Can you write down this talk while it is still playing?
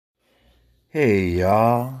Hey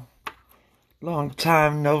y'all, long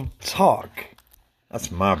time no talk.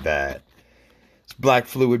 That's my bad. It's Black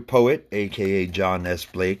Fluid Poet, aka John S.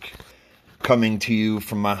 Blake, coming to you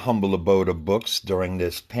from my humble abode of books during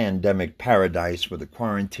this pandemic paradise where the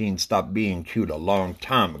quarantine stopped being cute a long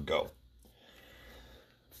time ago.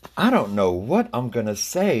 I don't know what I'm gonna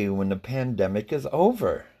say when the pandemic is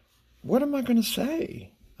over. What am I gonna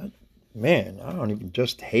say? I don't even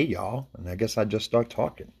just hey y'all, and I guess I just start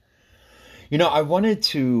talking. I wanted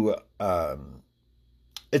to.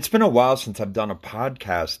 It's been a while since I've done a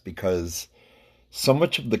podcast because so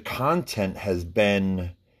much of the content has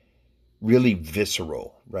been really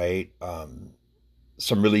visceral, right?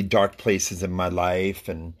 Some really dark places in my life,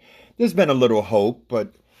 and there's been a little hope,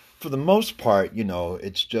 but for the most part,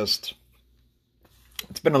 it's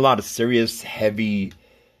been a lot of serious, heavy,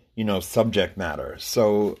 subject matter.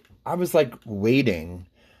 So I was like waiting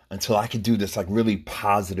until I could do this like really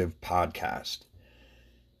positive podcast.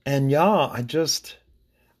 And y'all,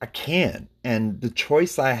 I can't. And the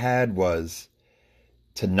choice I had was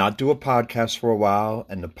to not do a podcast for a while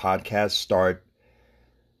and the podcast start,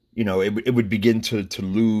 it would begin to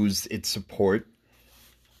lose its support,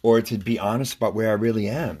 or to be honest about where I really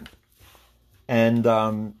am. And,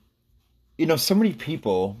 so many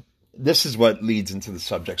people, this is what leads into the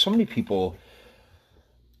subject. So many people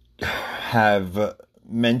have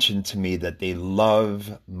mentioned to me that they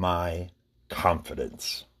love my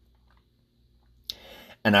confidence.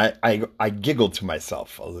 And I giggled to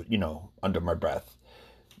myself, under my breath,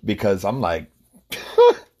 because I'm like,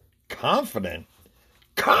 confident,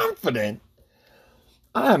 confident.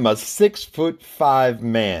 I'm a 6'5"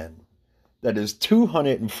 man that is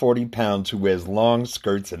 240 pounds who wears long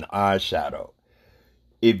skirts and eyeshadow.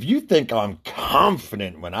 If you think I'm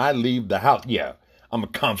confident when I leave the house, yeah, I'm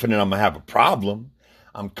confident I'm going to have a problem.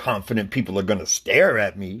 I'm confident people are going to stare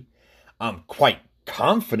at me. I'm quite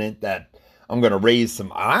confident that I'm going to raise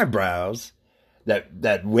some eyebrows,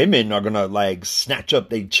 that women are going to like snatch up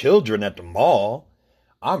their children at the mall.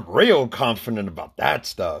 I'm real confident about that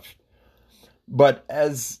stuff. But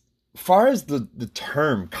as far as the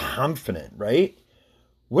term confident, right?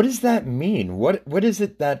 What does that mean? What is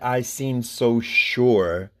it that I seem so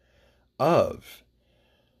sure of?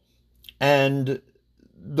 And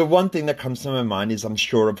the one thing that comes to my mind is I'm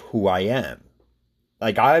sure of who I am.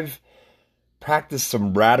 Like I've practice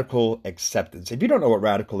some radical acceptance. If you don't know what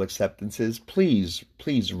radical acceptance is, please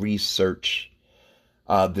research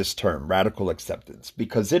this term, radical acceptance,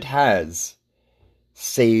 because it has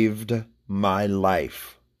saved my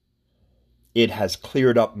life. It has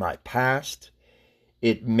cleared up my past.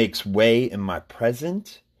 It makes way in my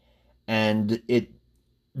present, and it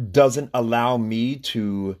doesn't allow me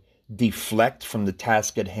to deflect from the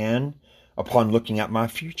task at hand upon looking at my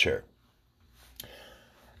future.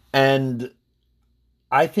 And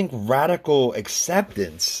I think radical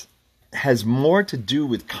acceptance has more to do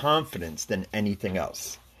with confidence than anything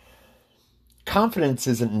else. Confidence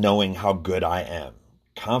isn't knowing how good I am.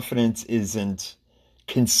 Confidence isn't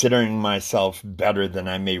considering myself better than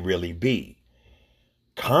I may really be.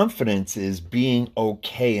 Confidence is being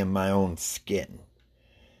okay in my own skin.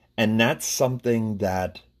 And that's something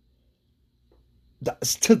that,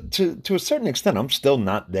 to a certain extent, I'm still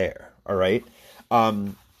not there, all right?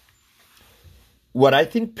 What I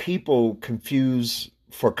think people confuse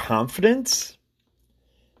for confidence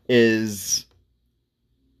is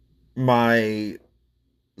I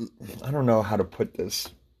don't know how to put this,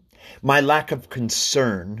 my lack of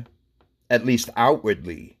concern, at least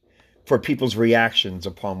outwardly, for people's reactions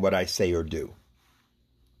upon what I say or do.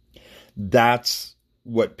 That's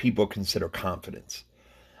what people consider confidence.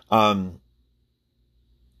 I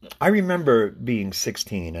remember being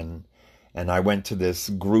 16 and I went to this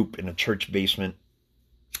group in a church basement.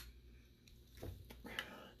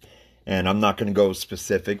 And I'm not going to go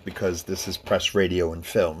specific because this is press, radio, and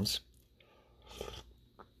films.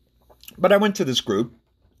 But I went to this group,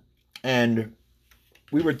 and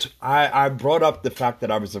I brought up the fact that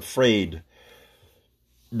I was afraid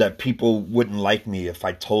that people wouldn't like me if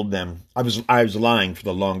I told them. I was lying for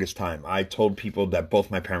the longest time. I told people that both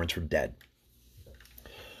my parents were dead.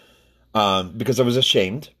 Because I was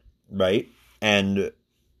ashamed, right? And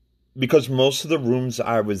because most of the rooms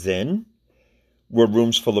I was in were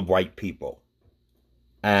rooms full of white people.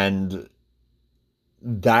 And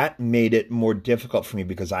that made it more difficult for me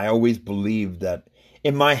because I always believed that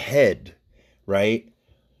in my head, right?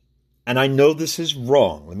 And I know this is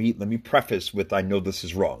wrong. Let me preface with I know this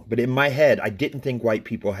is wrong. But in my head, I didn't think white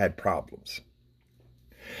people had problems.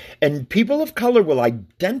 And people of color will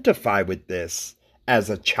identify with this as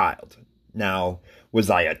a child. Now, Was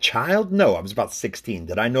I a child? No, I was about 16.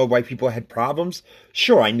 Did I know white people had problems?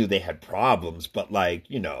 Sure, I knew they had problems, but like,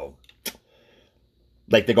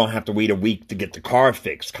 like they're gonna have to wait a week to get the car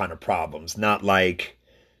fixed kind of problems. Not like,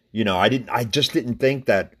 I just didn't think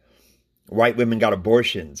that white women got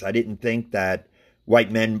abortions. I didn't think that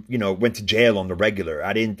white men, went to jail on the regular.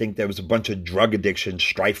 I didn't think there was a bunch of drug addiction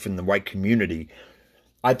strife in the white community.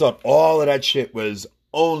 I thought all of that shit was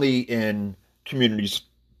only in communities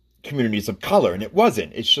of color, and it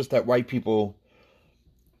wasn't. It's just that white people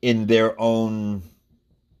in their own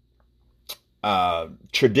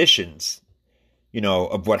traditions,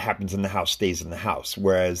 of what happens in the house stays in the house.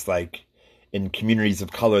 Whereas like in communities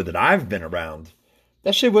of color that I've been around,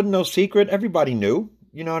 that shit wasn't no secret. Everybody knew.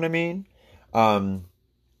 You know what I mean?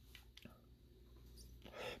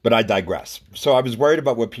 But I digress. So I was worried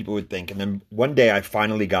about what people would think. And then one day I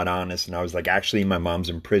finally got honest and I was like, actually, my mom's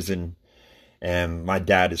in prison and my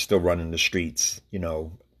dad is still running the streets.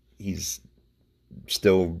 He's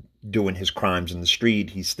still doing his crimes in the street.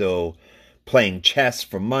 He's still playing chess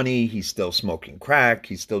for money. He's still smoking crack.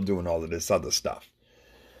 He's still doing all of this other stuff.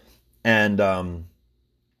 And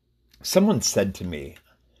someone said to me,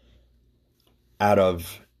 out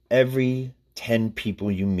of every 10 people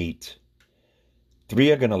you meet,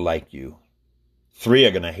 3 are going to like you, 3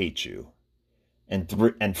 are going to hate you,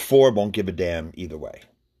 and 4 won't give a damn either way.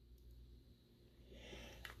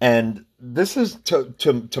 And this is,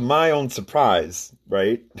 to my own surprise,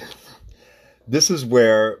 right? This is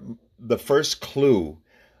where the first clue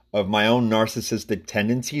of my own narcissistic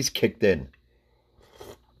tendencies kicked in.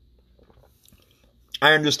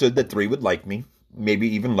 I understood that 3 would like me, maybe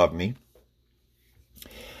even love me.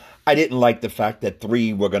 I didn't like the fact that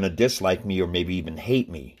 3 were going to dislike me or maybe even hate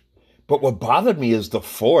me. But what bothered me is the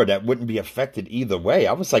 4 that wouldn't be affected either way.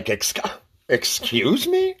 I was like, excuse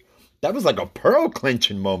me? That was like a pearl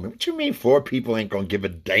clenching moment. What you mean 4 people ain't going to give a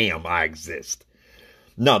damn I exist?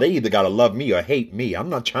 No, they either got to love me or hate me. I'm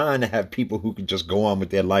not trying to have people who can just go on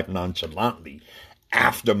with their life nonchalantly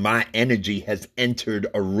after my energy has entered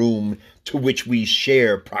a room to which we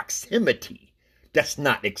share proximity. That's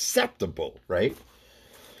not acceptable, right?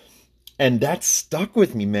 And that stuck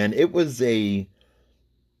with me, man. It was a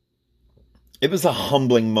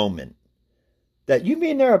humbling moment. That you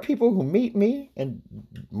mean there are people who meet me and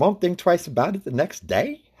won't think twice about it the next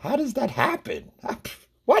day? How does that happen?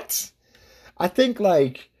 What? I think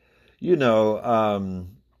like, I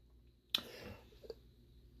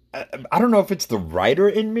don't know if it's the writer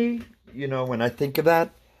in me, when I think of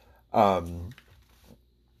that. I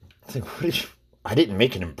think, I didn't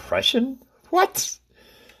make an impression? What?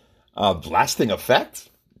 Lasting effect?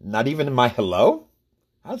 Not even in my hello?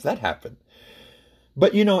 How's that happen?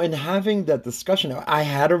 But, in having that discussion, I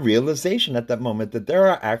had a realization at that moment that there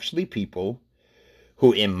are actually people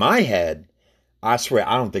who, in my head, I swear,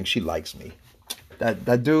 I don't think she likes me.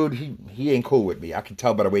 That dude, he ain't cool with me. I can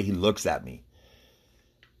tell by the way he looks at me.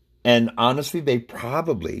 And honestly, they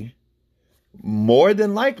probably, more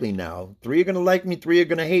than likely now, 3 are going to like me, 3 are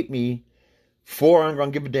going to hate me, 4 aren't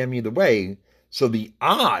going to give a damn either way. So the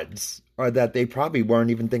odds are that they probably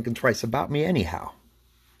weren't even thinking twice about me anyhow.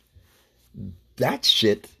 That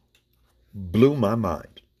shit blew my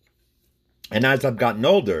mind. And as I've gotten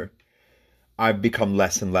older, I've become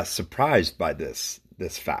less and less surprised by this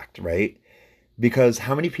fact, right? Because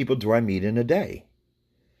how many people do I meet in a day?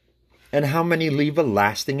 And how many leave a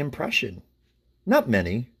lasting impression? Not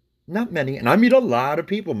many. And I meet a lot of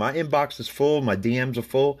people. My inbox is full. My DMs are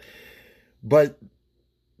full. But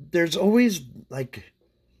there's always like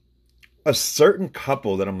a certain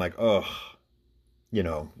couple that I'm like, ugh,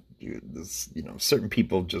 certain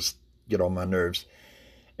people just get on my nerves.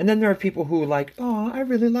 And then there are people who are like, oh, I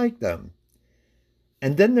really like them.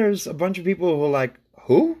 And then there's a bunch of people who are like,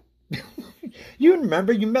 who? You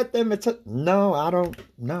remember you met them at No, I don't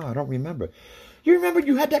remember. You remember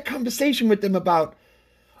you had that conversation with them about,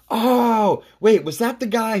 oh, wait, was that the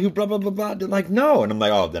guy who blah, blah, blah, blah? They're like, no. And I'm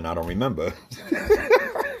like, oh, then I don't remember.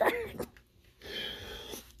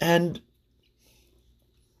 And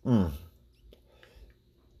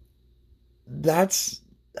that's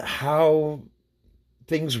how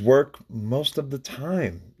things work most of the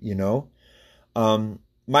time,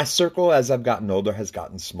 My circle as I've gotten older has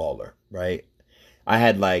gotten smaller, right? I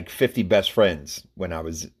had like 50 best friends when I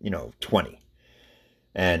was, 20.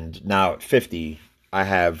 And now at 50, I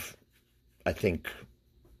have, I think,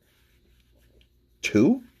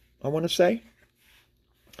 2, I want to say.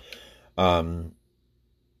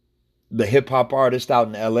 The hip-hop artist out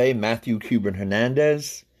in LA, Matthew Cuban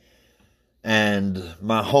Hernandez, and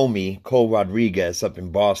my homie, Cole Rodriguez, up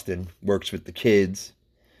in Boston, works with the kids.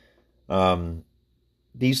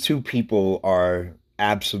 These 2 people are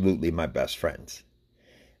absolutely my best friends.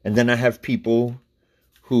 And then I have people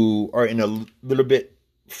who are in a little bit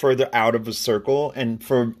further out of a circle, and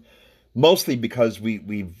for mostly because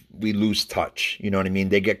we lose touch. You know what I mean?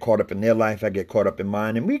 They get caught up in their life, I get caught up in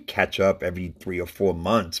mine, and we catch up every 3 or 4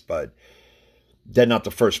 months, but they're not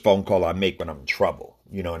the first phone call I make when I'm in trouble.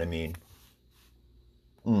 You know what I mean?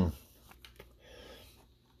 And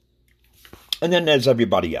then there's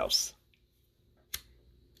everybody else.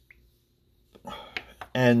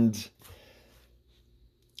 And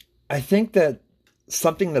I think that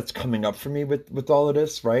something that's coming up for me with all of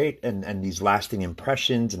this, right? And these lasting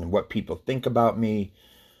impressions and what people think about me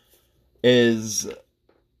is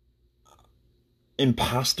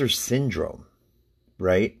imposter syndrome,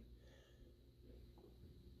 right?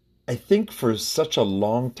 I think for such a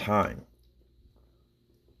long time,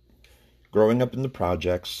 growing up in the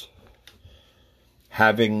projects,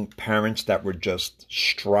 having parents that were just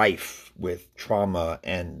strife with trauma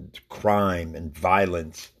and crime and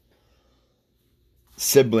violence,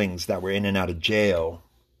 siblings that were in and out of jail,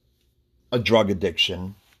 a drug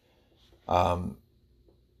addiction. Then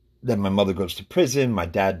my mother goes to prison. My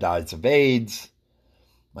dad dies of AIDS.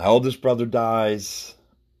 My oldest brother dies.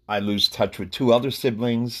 I lose touch with 2 other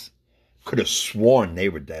siblings. Could have sworn they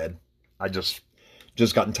were dead. I just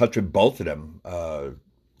got in touch with both of them.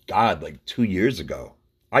 Like 2 years ago.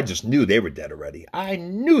 I just knew they were dead already. I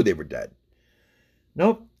knew they were dead.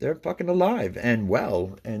 Nope, they're fucking alive and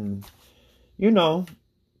well. And,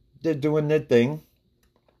 they're doing their thing.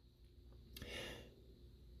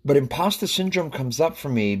 But imposter syndrome comes up for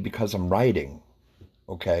me because I'm writing,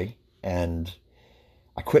 okay? And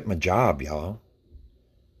I quit my job, y'all.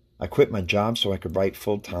 I quit my job so I could write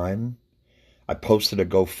full time. I posted a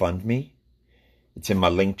GoFundMe. It's in my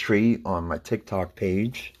link tree on my TikTok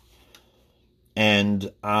page.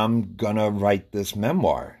 And I'm gonna write this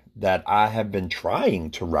memoir that I have been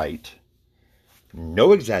trying to write,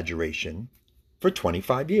 no exaggeration, for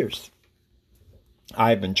 25 years.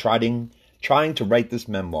 I've been trying to write this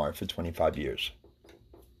memoir for 25 years.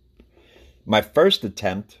 My first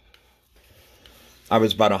attempt, I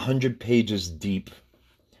was about 100 pages deep,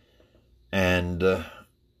 and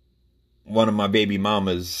one of my baby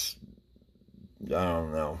mamas,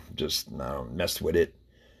 messed with it.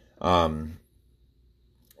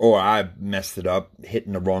 Or I messed it up,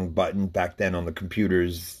 hitting the wrong button back then on the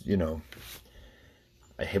computers,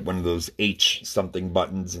 I hit one of those H something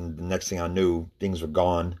buttons, and the next thing I knew, things were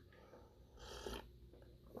gone.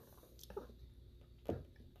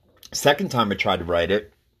 Second time I tried to write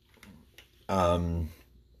it, I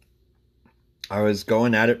was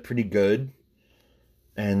going at it pretty good.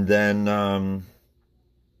 And then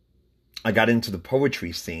I got into the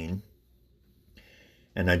poetry scene,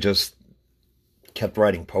 and I just kept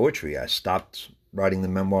writing poetry. I stopped writing the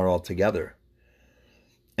memoir altogether.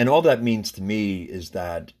 And all that means to me is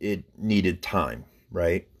that it needed time,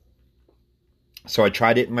 right? So I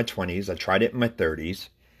tried it in my 20s. I tried it in my 30s.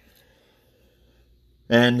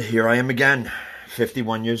 And here I am again,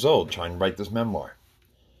 51 years old, trying to write this memoir.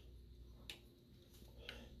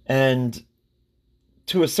 And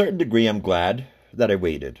to a certain degree, I'm glad that I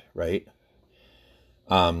waited, right?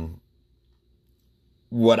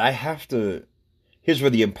 Here's where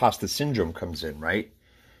the imposter syndrome comes in, right?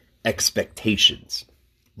 Expectations,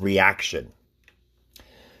 reaction.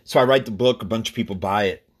 So I write the book, a bunch of people buy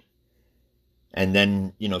it. And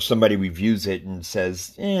then, somebody reviews it and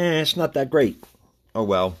says, it's not that great. Oh,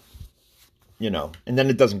 well, and then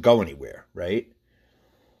it doesn't go anywhere, right?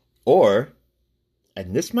 Or,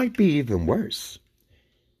 and this might be even worse,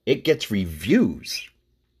 it gets reviews.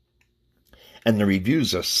 And the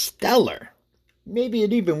reviews are stellar. Maybe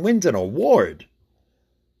it even wins an award.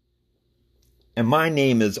 And my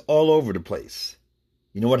name is all over the place.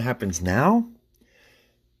 You know what happens now?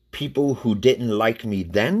 People who didn't like me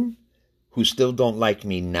then, who still don't like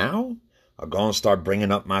me now, are going to start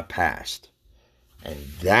bringing up my past. And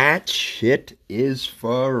that shit is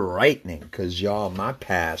frightening, because y'all, my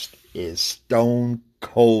past is stone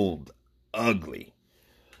cold ugly.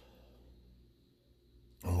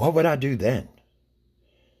 And what would I do then?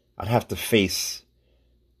 I'd have to face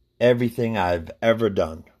everything I've ever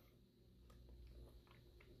done.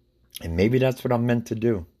 And maybe that's what I'm meant to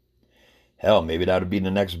do. Hell, maybe that would be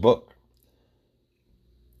the next book.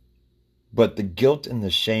 But the guilt and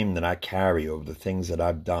the shame that I carry over the things that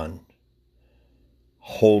I've done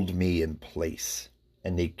hold me in place,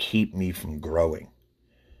 and they keep me from growing.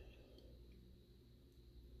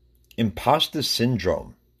 Imposter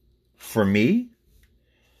syndrome, for me,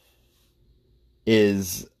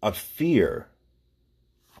 is a fear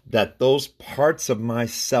that those parts of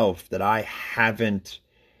myself that I haven't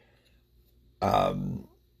um,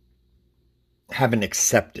 haven't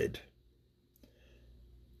accepted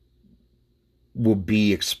will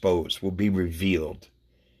be exposed, will be revealed.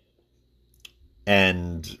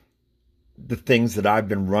 And the things that I've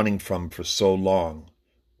been running from for so long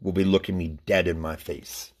will be looking me dead in my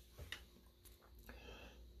face.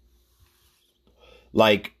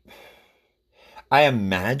 Like, I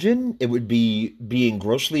imagine it would be being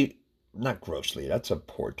not grossly, that's a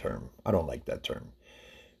poor term. I don't like that term.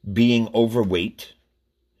 Being overweight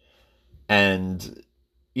and,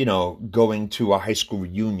 going to a high school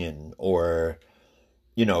reunion, or,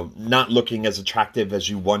 not looking as attractive as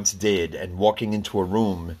you once did, and walking into a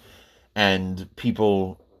room and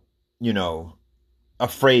people,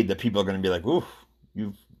 afraid that people are going to be like, ooh,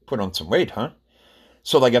 you've put on some weight, huh?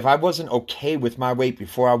 So, like, if I wasn't okay with my weight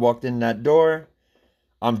before I walked in that door,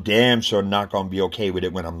 I'm damn sure not going to be okay with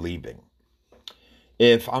it when I'm leaving.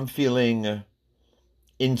 If I'm feeling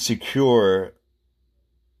insecure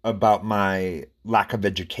about my lack of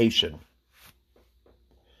education,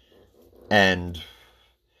 and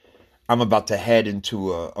I'm about to head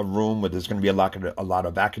into a room where there's going to be a lot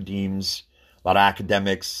of academics, a lot of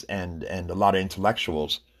academics, and a lot of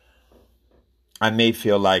intellectuals, I may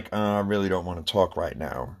feel like, I really don't want to talk right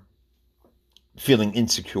now. Feeling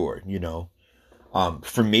insecure,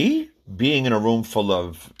 For me, being in a room full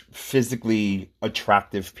of physically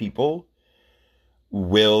attractive people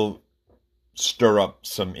will stir up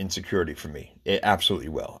some insecurity for me. It absolutely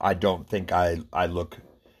will. I don't think I look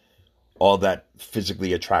all that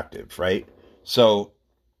physically attractive, right? So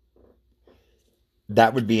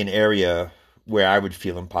that would be an area where I would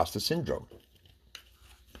feel imposter syndrome.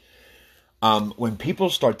 When people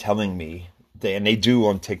start telling me, and they do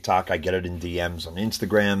on TikTok, I get it in DMs on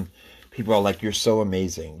Instagram, people are like, you're so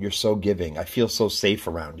amazing, you're so giving, I feel so safe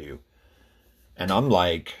around you. And I'm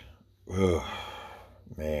like, ugh,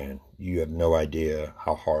 man, you have no idea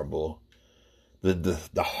how horrible, the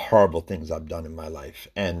horrible things I've done in my life.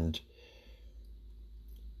 And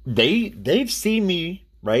they've seen me,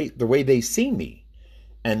 right, the way they see me.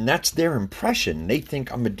 And that's their impression. They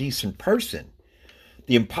think I'm a decent person.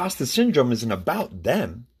 The imposter syndrome isn't about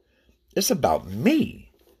them. It's about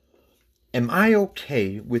me. Am I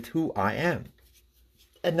okay with who I am?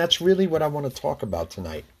 And that's really what I want to talk about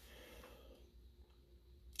tonight.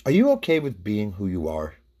 Are you okay with being who you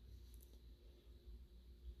are?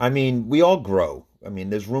 I mean, we all grow. I mean,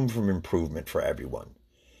 there's room for improvement for everyone.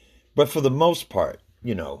 But for the most part,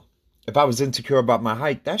 if I was insecure about my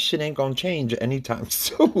height, that shit ain't gonna change anytime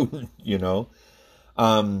soon,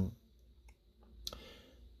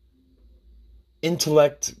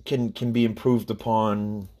 Intellect can be improved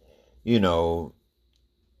upon,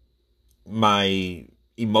 my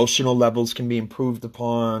emotional levels can be improved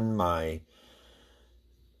upon, my,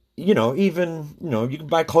 even, you can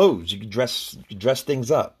buy clothes, you can dress things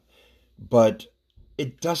up. But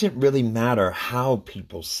it doesn't really matter how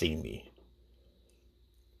people see me.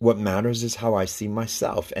 What matters is how I see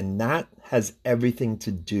myself, and that has everything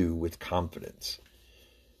to do with confidence.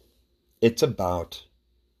 It's about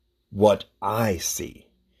what I see.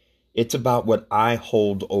 It's about what I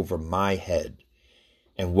hold over my head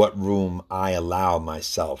and what room I allow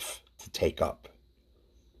myself to take up.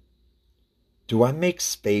 Do I make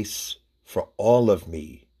space for all of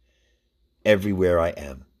me everywhere I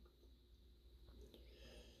am?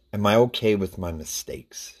 Am I okay with my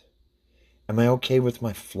mistakes? Am I okay with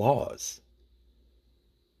my flaws?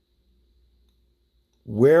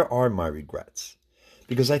 Where are my regrets?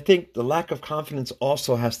 Because I think the lack of confidence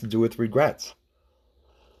also has to do with regrets.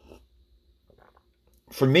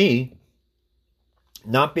 For me,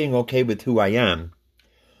 not being okay with who I am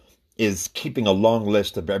is keeping a long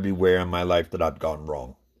list of everywhere in my life that I've gone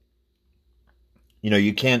wrong.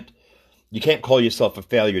 You can't call yourself a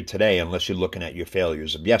failure today unless you're looking at your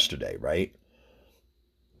failures of yesterday, right?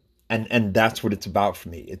 And that's what it's about for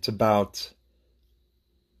me. It's about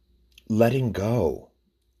letting go.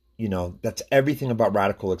 That's everything about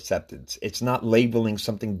radical acceptance. It's not labeling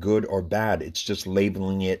something good or bad. It's just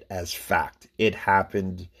labeling it as fact. It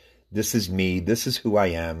happened. This is me. This is who I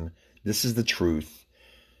am. This is the truth.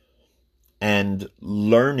 And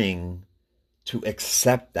learning to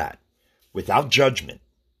accept that without judgment,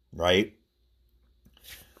 right?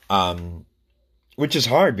 Which is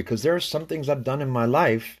hard because there are some things I've done in my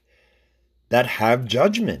life that have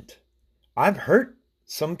judgment. I've hurt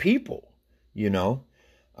some people,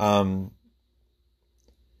 and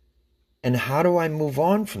how do I move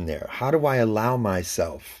on from there? How do I allow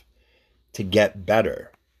myself to get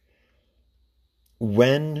better?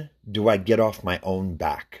 When do I get off my own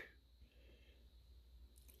back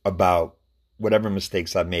about whatever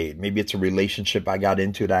mistakes I made. Maybe it's a relationship I got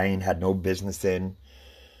into that I ain't had no business in.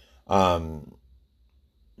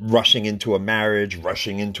 Rushing into a marriage,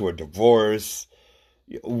 rushing into a divorce,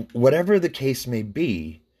 whatever the case may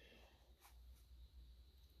be.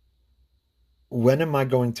 When am I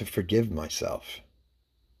going to forgive myself?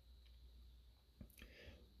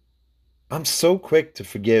 I'm so quick to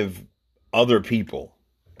forgive other people,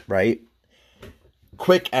 right?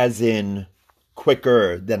 Quick as in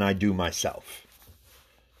quicker than I do myself.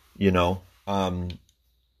 I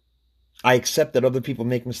accept that other people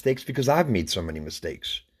make mistakes because I've made so many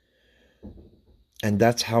mistakes. And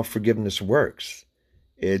that's how forgiveness works.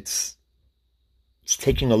 It's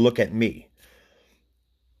taking a look at me.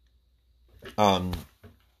 And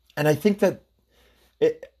I think that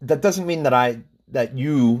that doesn't mean that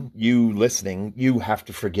you listening, you have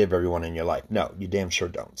to forgive everyone in your life. No, you damn sure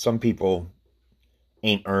don't. Some people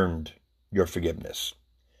ain't earned your forgiveness.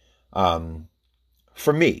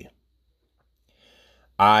 For me,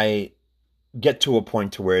 I get to a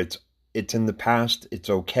point to where it's in the past. It's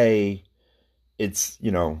okay. It's,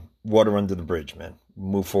 water under the bridge, man.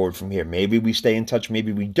 Move forward from here. Maybe we stay in touch.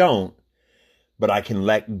 Maybe we don't. But I can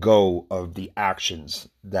let go of the actions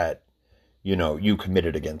that, you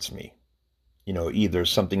committed against me. Either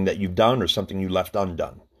something that you've done or something you left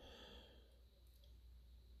undone.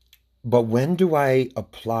 But when do I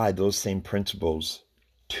apply those same principles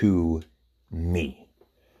to me?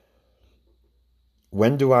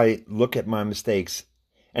 When do I look at my mistakes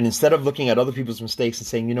and instead of looking at other people's mistakes and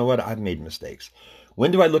saying, you know what, I've made mistakes.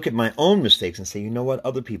 When do I look at my own mistakes and say, you know what,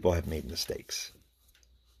 other people have made mistakes?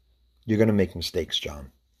 You're going to make mistakes,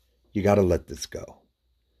 John. You got to let this go.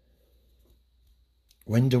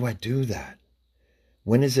 When do I do that?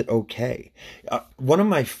 When is it okay? One of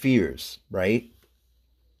my fears, right,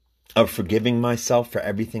 of forgiving myself for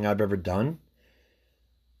everything I've ever done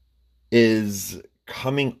is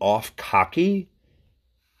coming off cocky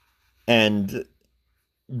and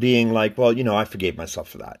being like, well, I forgave myself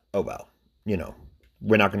for that. Oh, well,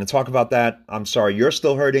 we're not going to talk about that. I'm sorry you're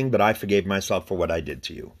still hurting, but I forgave myself for what I did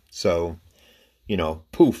to you. So,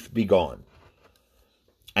 poof, be gone.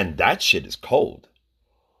 And that shit is cold.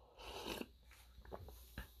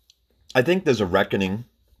 I think there's a reckoning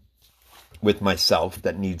with myself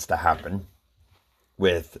that needs to happen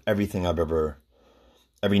with every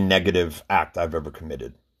negative act I've ever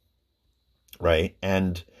committed. Right?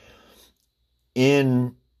 And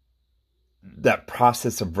in that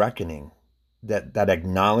process of reckoning, that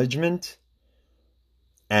acknowledgement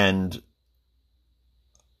and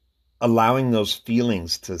allowing those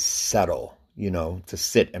feelings to settle, to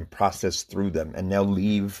sit and process through them, and they'll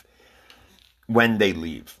leave when they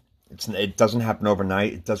leave. It doesn't happen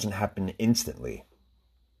overnight. It doesn't happen instantly.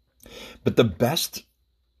 But the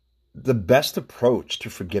best approach to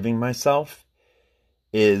forgiving myself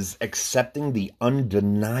is accepting the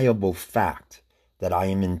undeniable fact that I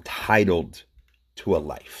am entitled to a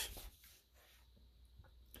life.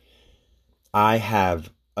 I have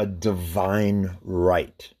a divine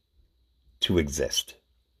right to exist.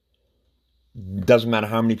 Doesn't matter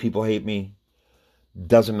how many people hate me.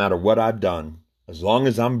 Doesn't matter what I've done. As long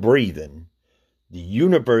as I'm breathing, the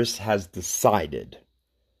universe has decided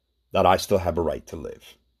that I still have a right to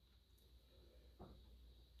live.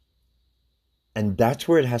 And that's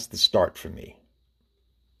where it has to start for me.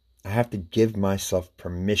 I have to give myself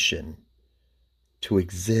permission to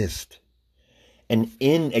exist. And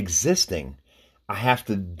in existing, I have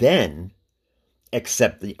to then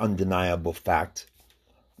accept the undeniable fact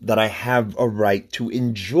that I have a right to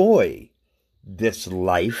enjoy this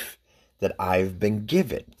life that I've been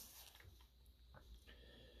given.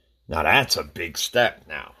 Now that's a big step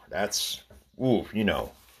now. That's,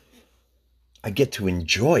 I get to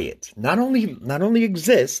enjoy it. Not only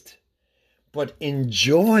exist, but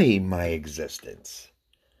enjoy my existence.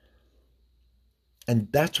 And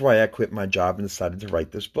that's why I quit my job and decided to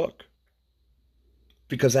write this book.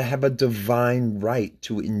 Because I have a divine right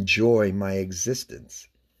to enjoy my existence.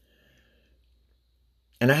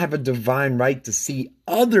 And I have a divine right to see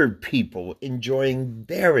other people enjoying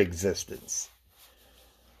their existence.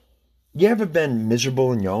 You ever been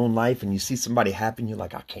miserable in your own life and you see somebody happy and you're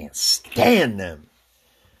like, I can't stand them.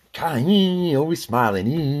 God, always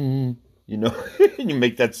smiling. And you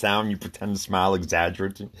make that sound, you pretend to smile,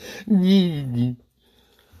 exaggerate. And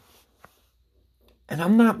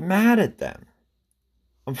I'm not mad at them.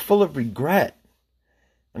 I'm full of regret.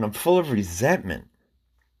 And I'm full of resentment.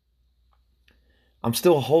 I'm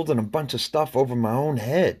still holding a bunch of stuff over my own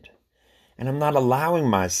head. And I'm not allowing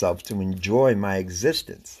myself to enjoy my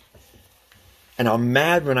existence. And I'm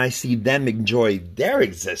mad when I see them enjoy their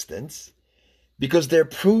existence because they're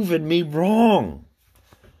proving me wrong.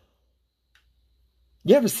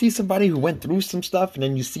 You ever see somebody who went through some stuff and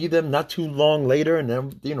then you see them not too long later and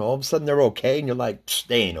then, all of a sudden they're okay and you're like,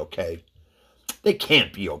 they ain't okay. They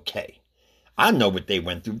can't be okay. I know what they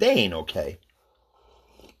went through. They ain't okay.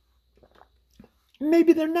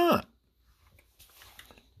 Maybe they're not.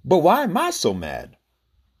 But why am I so mad?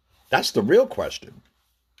 That's the real question.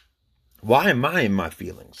 Why am I in my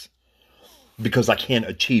feelings? Because I can't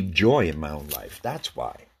achieve joy in my own life. That's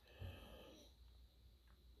why.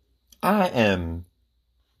 I am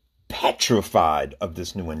petrified of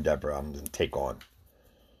this new endeavor I'm going to take on.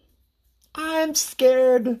 I'm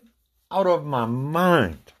scared out of my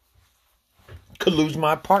mind. Could lose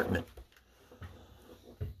my apartment.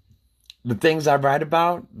 The things I write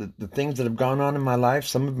about, the things that have gone on in my life,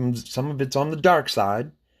 some of it's on the dark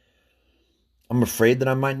side. I'm afraid that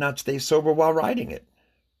I might not stay sober while writing it.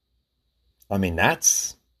 I mean,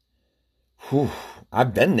 I've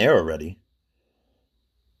been there already.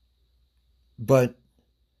 But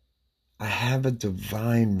I have a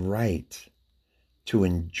divine right to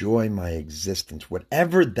enjoy my existence,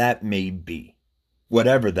 whatever that may be.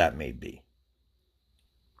 Whatever that may be.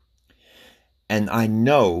 And I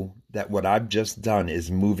know that what I've just done is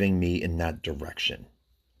moving me in that direction.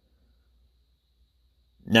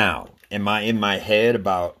 Now, am I in my head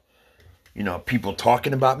about, people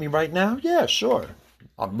talking about me right now? Yeah, sure.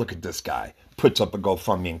 Look at this guy. Puts up a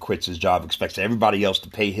GoFundMe and quits his job, expects everybody else to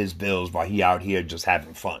pay his bills while he out here just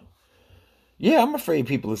having fun. Yeah, I'm afraid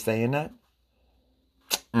people are saying that.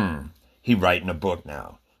 He writing a book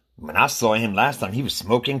now. When I saw him last time, he was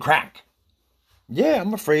smoking crack. Yeah,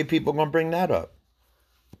 I'm afraid people are going to bring that up.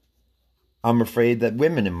 I'm afraid that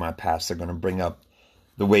women in my past are going to bring up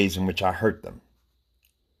the ways in which I hurt them.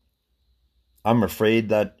 I'm afraid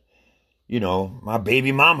that, my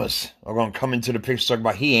baby mamas are going to come into the picture talking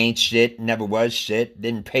about he ain't shit, never was shit,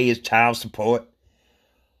 didn't pay his child support.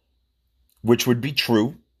 Which would be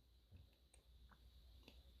true.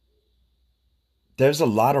 There's a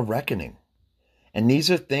lot of reckoning. And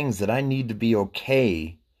these are things that I need to be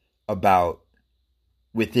okay about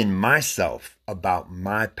within myself, about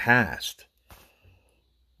my past,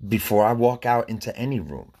 before I walk out into any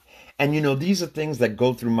room. And these are things that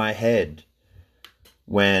go through my head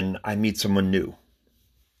when I meet someone new.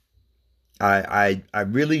 I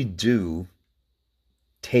really do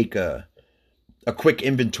take a quick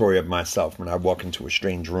inventory of myself when I walk into a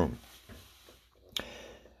strange room.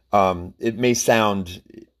 It may sound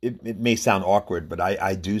awkward, but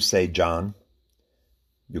I do say, John,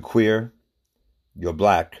 you're queer, you're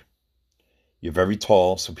black, you're very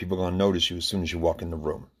tall, so people are going to notice you as soon as you walk in the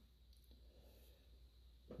room.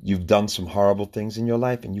 You've done some horrible things in your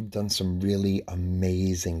life, and you've done some really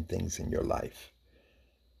amazing things in your life.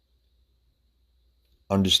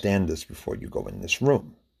 Understand this before you go in this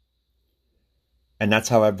room. And that's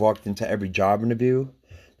how I've walked into every job interview.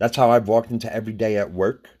 That's how I've walked into every day at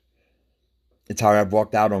work. It's how I've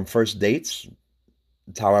walked out on first dates.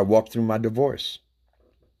 It's how I walked through my divorce.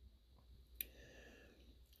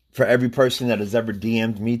 For every person that has ever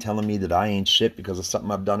DM'd me telling me that I ain't shit because of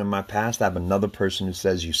something I've done in my past, I have another person who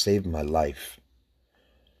says, you saved my life.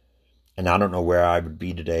 And I don't know where I would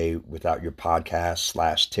be today without your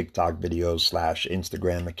podcast / TikTok videos /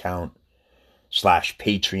 Instagram account /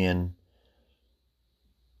 Patreon.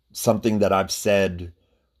 Something that I've said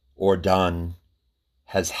or done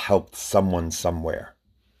has helped someone somewhere.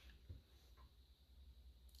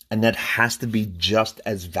 And that has to be just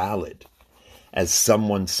as valid as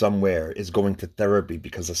someone somewhere is going to therapy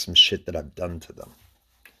because of some shit that I've done to them.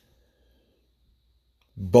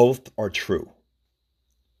 Both are true.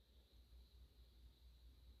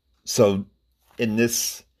 So in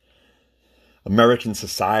this American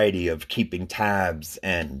society of keeping tabs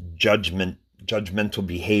and judgmental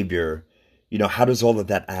behavior, how does all of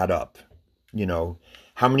that add up?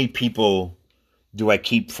 How many people do I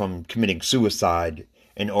keep from committing suicide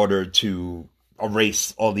in order to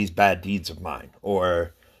erase all these bad deeds of mine?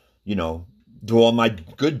 Or, do all my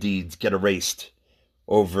good deeds get erased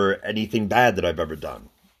over anything bad that I've ever done?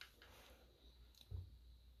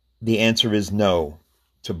 The answer is no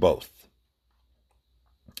to both.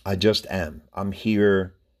 I just am. I'm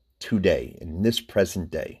here today, in this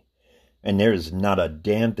present day. And there is not a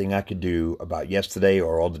damn thing I could do about yesterday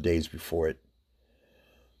or all the days before it.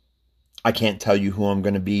 I can't tell you who I'm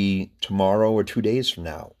going to be tomorrow or 2 days from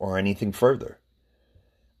now or anything further.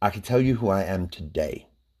 I can tell you who I am today.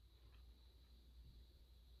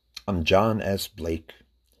 I'm John S. Blake,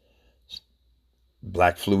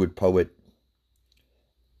 Black fluid poet,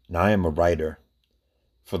 and I am a writer.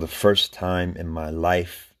 For the first time in my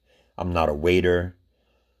life, I'm not a waiter.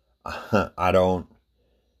 I don't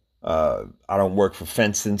I don't work for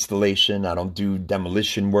fence installation. I don't do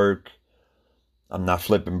demolition work. I'm not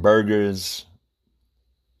flipping burgers.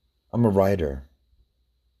 I'm a writer.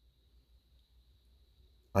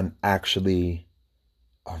 I'm actually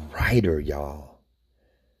a writer, y'all.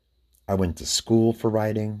 I went to school for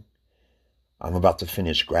writing. I'm about to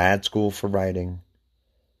finish grad school for writing.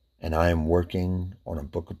 And I am working on a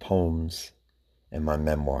book of poems and my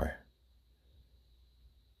memoir.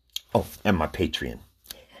 Oh, and my Patreon.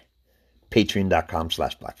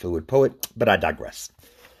 Patreon.com/BlackFluidPoet. But I digress.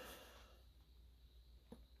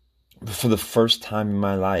 For the first time in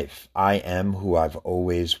my life, I am who I've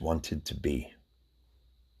always wanted to be.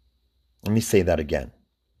 Let me say that again.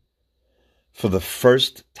 For the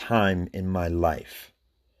first time in my life,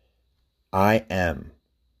 I am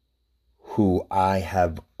who I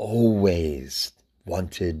have always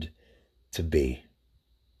wanted to be.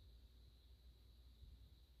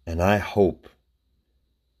 And I hope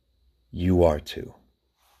you are too.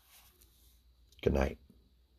 Good night.